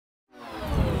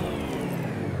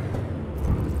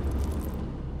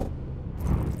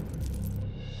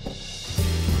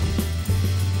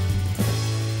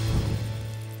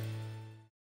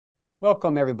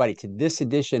Welcome, everybody, to this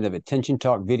edition of Attention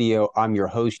Talk Video. I'm your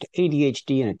host,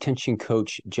 ADHD and attention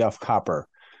coach, 𝐓𝐘𝐒.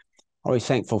 Always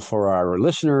thankful for our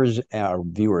listeners, our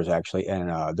viewers, actually,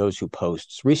 and those who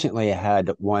post. Recently, I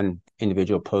had one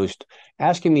individual post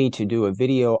asking me to do a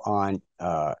video on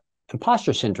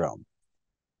imposter syndrome.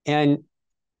 And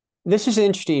this is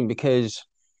interesting because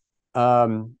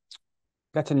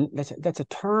that's a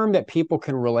term that people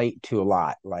can relate to a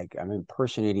lot, like I'm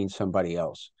impersonating somebody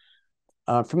else.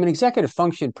 From an executive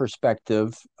function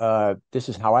perspective, this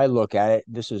is how I look at it.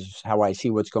 This is how I see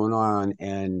what's going on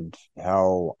and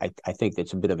how I think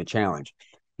that's a bit of a challenge.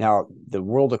 Now, the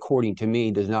world according to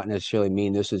me does not necessarily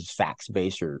mean this is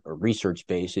facts-based or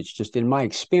research-based. It's just in my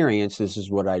experience, this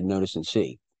is what I notice and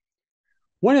see.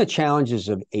 One of the challenges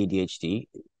of ADHD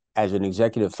as an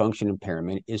executive function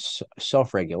impairment is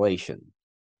self-regulation.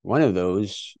 One of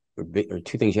those, or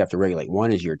two things you have to regulate.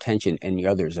 One is your attention and the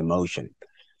other is emotion.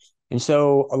 And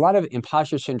so a lot of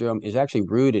imposter syndrome is actually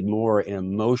rooted more in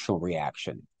emotional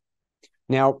reaction.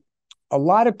 Now, a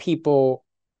lot of people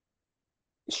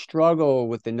struggle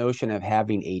with the notion of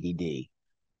having ADD.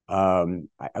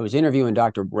 I was interviewing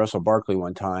Dr. Russell Barkley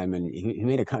one time, and he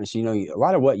made a comment, so, a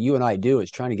lot of what you and I do is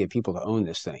trying to get people to own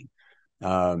this thing.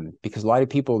 Because a lot of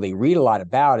people, they read a lot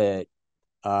about it.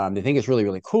 They think it's really,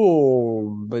 really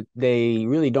cool, but they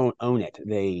really don't own it.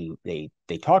 They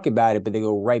talk about it, but they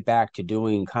go right back to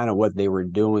doing kind of what they were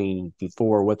doing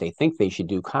before, what they think they should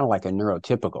do, kind of like a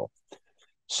neurotypical.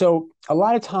 So a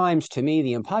lot of times, to me,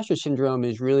 the imposter syndrome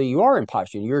is really, you are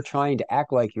imposter. You're trying to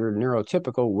act like you're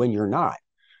neurotypical when you're not.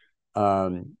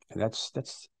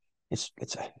 It's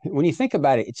when you think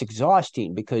about it, it's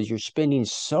exhausting because you're spending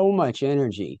so much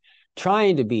energy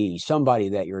trying to be somebody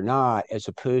that you're not, as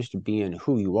opposed to being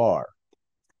who you are.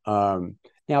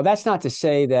 Now, that's not to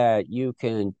say that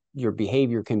your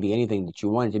behavior can be anything that you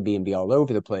want it to be and be all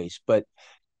over the place. But,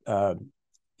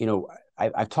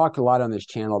 I've talked a lot on this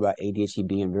channel about ADHD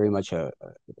being very much a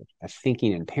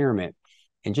thinking impairment.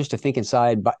 And just to think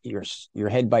inside your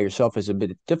head by yourself is a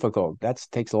bit difficult. That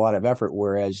takes a lot of effort.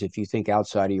 Whereas if you think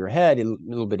outside of your head, it's a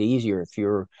little bit easier. If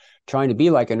you're trying to be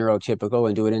like a neurotypical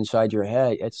and do it inside your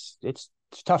head, it's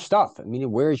tough stuff. I mean, it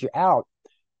wears you out.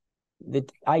 The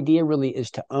idea really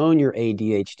is to own your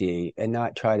ADHD and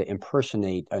not try to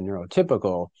impersonate a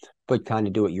neurotypical, but kind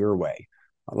of do it your way.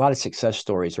 A lot of success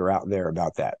stories are out there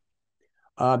about that.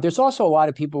 There's also a lot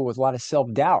of people with a lot of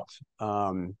self-doubt.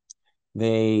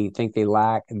 They think they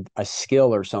lack a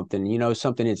skill or something.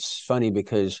 Something it's funny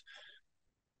because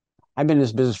I've been in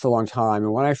this business for a long time.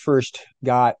 And when I first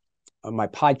got my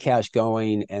podcast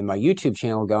going and my YouTube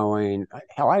channel going,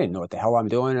 hell, I didn't know what the hell I'm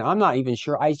doing. I'm not even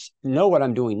sure I know what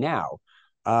I'm doing now,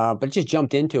 but just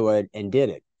jumped into it and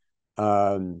did it.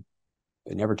 I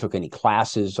never took any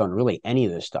classes on really any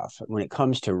of this stuff. When it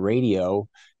comes to radio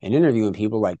and interviewing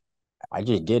people, like, I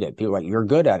just did it. People are like, you're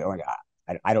good at it. Like,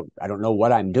 I don't know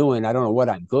what I'm doing. I don't know what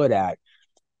I'm good at.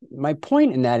 My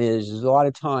point in that is a lot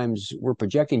of times we're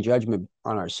projecting judgment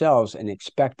on ourselves and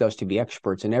expect us to be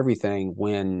experts in everything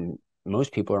when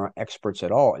most people aren't experts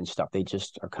at all in stuff. They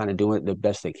just are kind of doing it the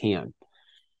best they can.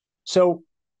 So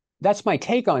that's my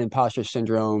take on imposter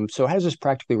syndrome. So how does this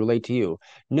practically relate to you?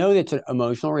 Know that it's an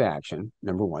emotional reaction,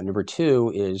 number one. Number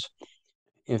two is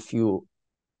if you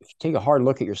take a hard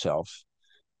look at yourself,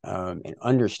 and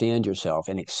understand yourself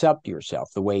and accept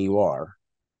yourself the way you are,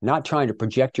 not trying to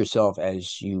project yourself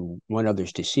as you want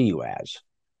others to see you as,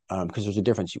 because there's a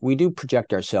difference. We do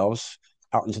project ourselves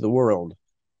out into the world,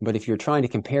 but if you're trying to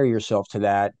compare yourself to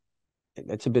that,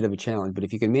 that's a bit of a challenge. But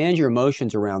if you can manage your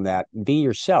emotions around that, be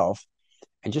yourself,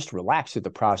 and just relax with the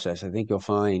process, I think you'll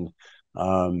find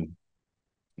that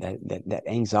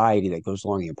anxiety that goes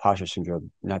along with imposter syndrome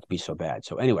not to be so bad.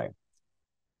 So anyway,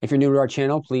 if you're new to our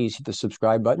channel, please hit the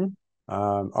subscribe button.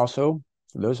 Also,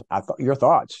 your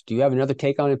thoughts. Do you have another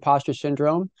take on imposter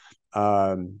syndrome?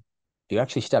 Do you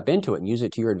actually step into it and use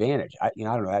it to your advantage? I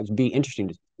don't know. That'd be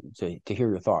interesting to hear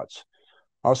your thoughts.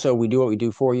 Also, we do what we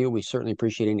do for you. We certainly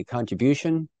appreciate any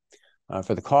contribution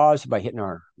for the cause by hitting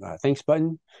our thanks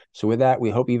button. So with that,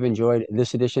 we hope you've enjoyed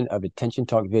this edition of Attention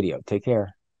Talk Video. Take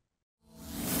care.